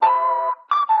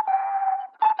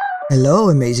Hello,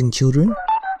 amazing children.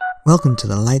 Welcome to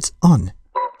the Lights On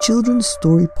Children's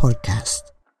Story Podcast,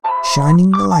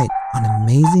 shining the light on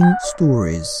amazing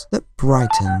stories that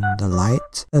brighten the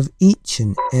light of each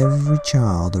and every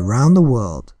child around the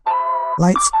world.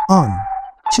 Lights On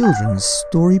Children's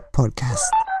Story Podcast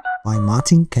by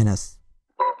Martyn Kenneth.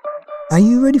 Are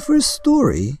you ready for a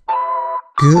story?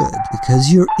 Good,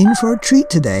 because you're in for a treat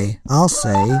today, I'll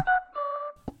say.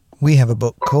 We have a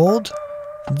book called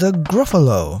The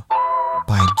Gruffalo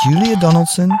by Julia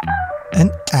Donaldson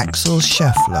and Axel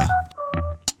Scheffler.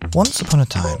 Once upon a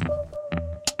time,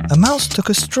 a mouse took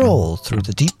a stroll through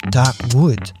the deep dark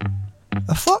wood.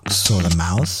 A fox saw the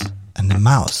mouse, and the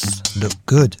mouse looked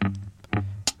good.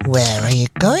 "Where are you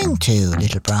going to,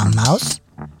 little brown mouse?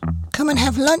 Come and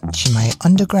have lunch in my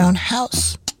underground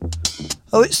house."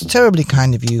 "Oh, it's terribly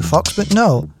kind of you, fox, but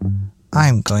no.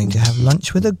 I'm going to have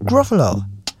lunch with a Gruffalo."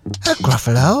 "A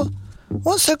Gruffalo?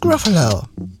 What's a Gruffalo?"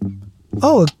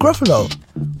 "Oh, a Gruffalo?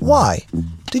 Why,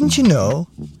 didn't you know?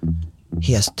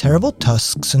 He has terrible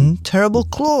tusks and terrible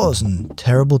claws and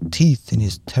terrible teeth in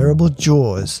his terrible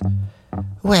jaws."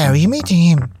 "Where are you meeting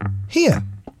him?" "Here,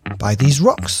 by these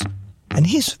rocks. And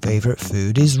his favourite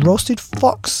food is roasted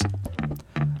fox."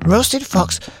 "Roasted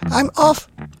fox, I'm off,"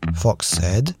 Fox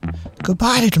said.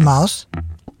 "Goodbye, little mouse."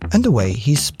 And away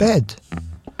he sped.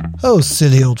 Oh,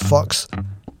 silly old fox.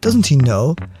 Doesn't he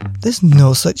know there's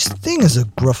no such thing as a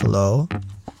Gruffalo?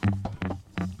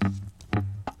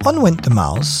 On went the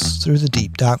mouse through the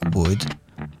deep dark wood.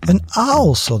 An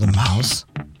owl saw the mouse,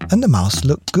 and the mouse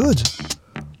looked good.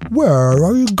 "Where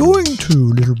are you going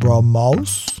to, little brown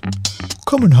mouse?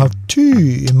 Come and have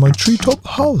tea in my treetop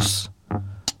house."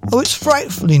 "Oh, it's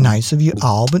frightfully nice of you,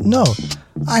 owl, but no,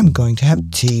 I'm going to have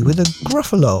tea with a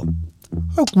Gruffalo."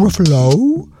 "A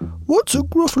Gruffalo? What's a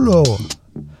Gruffalo?"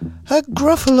 "A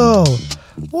Gruffalo?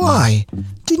 Why,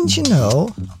 didn't you know?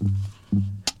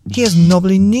 He has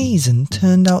knobbly knees and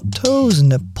turned out toes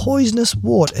and a poisonous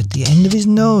wart at the end of his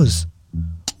nose."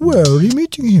 "Where are you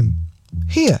meeting him?"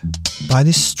 "Here, by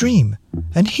this stream,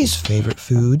 and his favourite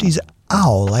food is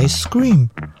owl ice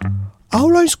cream."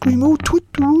 "Owl ice cream, oh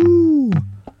twit-oo.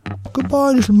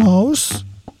 Goodbye, little mouse."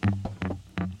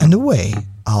 And away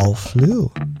owl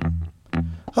flew.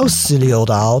 Oh, silly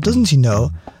old owl, doesn't he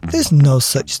know there's no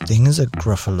such thing as a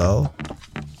Gruffalo?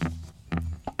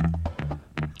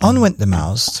 On went the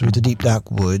mouse through the deep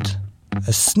dark wood.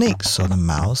 A snake saw the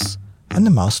mouse, and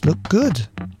the mouse looked good.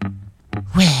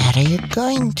 "Where are you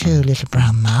going to, little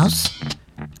brown mouse?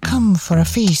 Come for a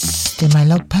feast in my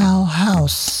log pile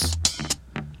house."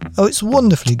 "Oh, it's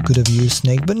wonderfully good of you,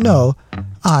 snake, but no,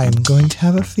 I'm going to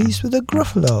have a feast with a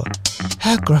Gruffalo."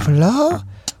 "A Gruffalo?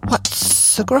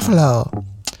 What's a Gruffalo?"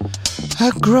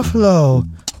 "A Gruffalo?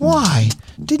 Why,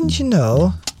 didn't you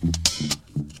know?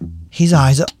 His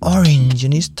eyes are orange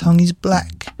and his tongue is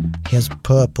black. He has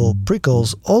purple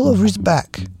prickles all over his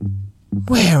back."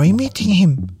 "Where are you meeting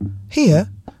him?" "Here,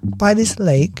 by this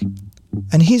lake.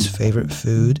 And his favourite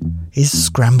food is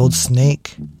scrambled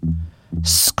snake."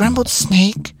 "Scrambled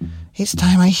snake? It's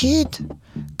time I hid.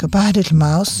 Goodbye, little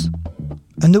mouse."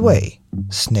 And away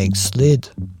snake slid.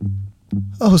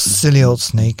 Oh, silly old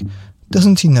snake,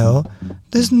 doesn't he know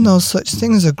there's no such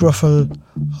thing as a Gruffalo?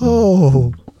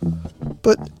 Oh,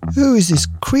 but who is this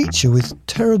creature with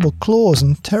terrible claws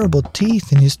and terrible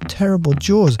teeth in his terrible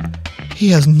jaws? He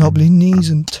has knobbly knees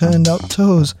and turned out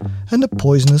toes and a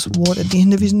poisonous wart at the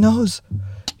end of his nose.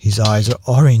 His eyes are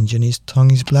orange and his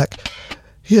tongue is black.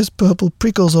 He has purple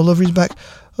prickles all over his back.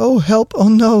 Oh, help, oh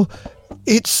no,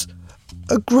 it's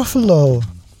a Gruffalo."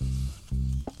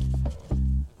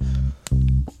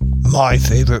 "My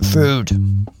favourite food,"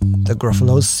 the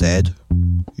Gruffalo said.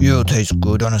 "You'll taste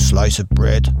good on a slice of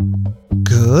bread."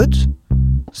 "Good?"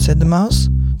 said the mouse.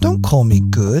 "Don't call me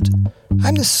good.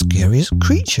 I'm the scariest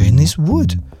creature in this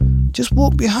wood. Just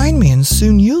walk behind me and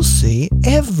soon you'll see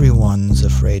everyone's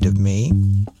afraid of me."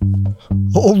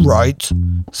 "All right,"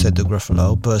 said the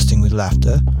Gruffalo, bursting with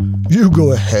laughter. "You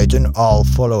go ahead and I'll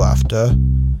follow after."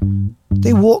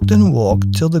 They walked and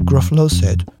walked till the Gruffalo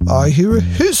said, "I hear a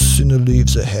hiss in the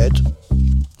leaves ahead."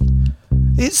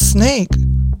 "It's Snake,"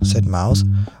 said Mouse.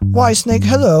 "Why, Snake,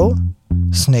 hello."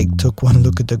 Snake took one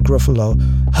look at the Gruffalo.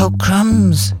 "Oh,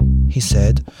 crumbs," he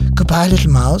said. "Goodbye,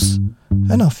 little mouse."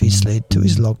 And off he slid to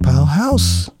his log pile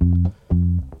house.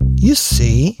 "You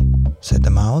see," said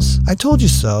the mouse. "I told you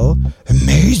so."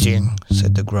 "Amazing,"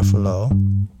 said the Gruffalo.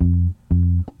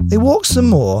 They walked some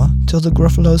more till the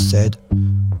Gruffalo said,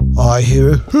 "I hear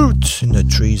a hoot in the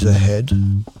trees ahead."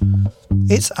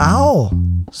 "It's Owl,"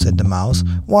 said the mouse.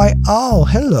 "Why, Owl,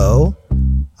 hello."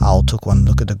 Owl took one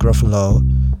look at the Gruffalo.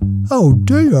 "Oh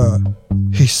dear,"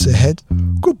 he said.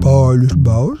 Goodbye, little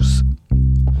mouse.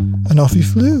 And off he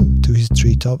flew to his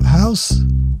treetop house.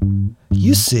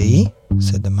 You see,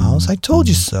 said the mouse, I told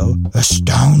you so.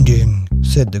 Astounding,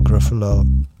 said the Gruffalo.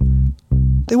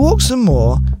 They walked some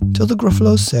more till the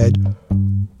Gruffalo said,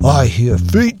 I hear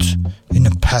feet in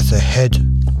the path ahead.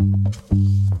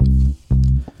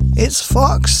 It's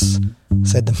Fox,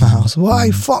 said the mouse. Why,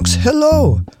 Fox,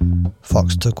 hello.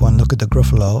 Fox took one look at the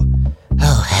Gruffalo.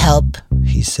 Oh, help,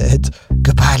 he said.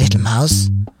 Goodbye, little mouse.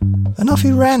 And off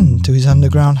he ran to his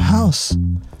underground house.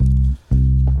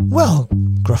 Well,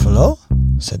 Gruffalo,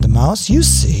 said the mouse, you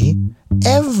see,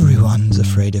 everyone's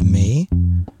afraid of me.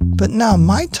 But now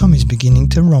my tummy's beginning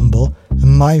to rumble,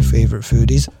 and my favourite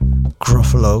food is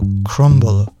Gruffalo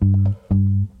crumble.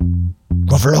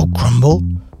 Gruffalo crumble,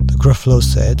 the Gruffalo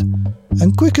said,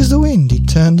 and quick as the wind he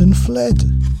turned and fled.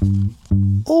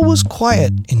 All was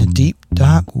quiet in a deep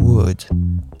dark wood.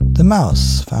 The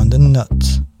mouse found a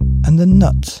nut, and the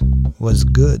nut was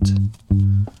good.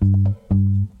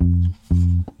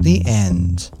 The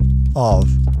end of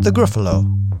The Gruffalo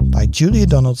by Julia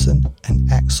Donaldson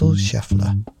and Axel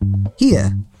Scheffler.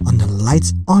 Here on the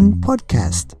Lights On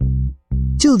podcast.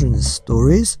 Children's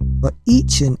stories for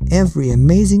each and every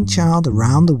amazing child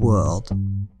around the world.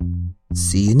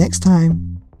 See you next time.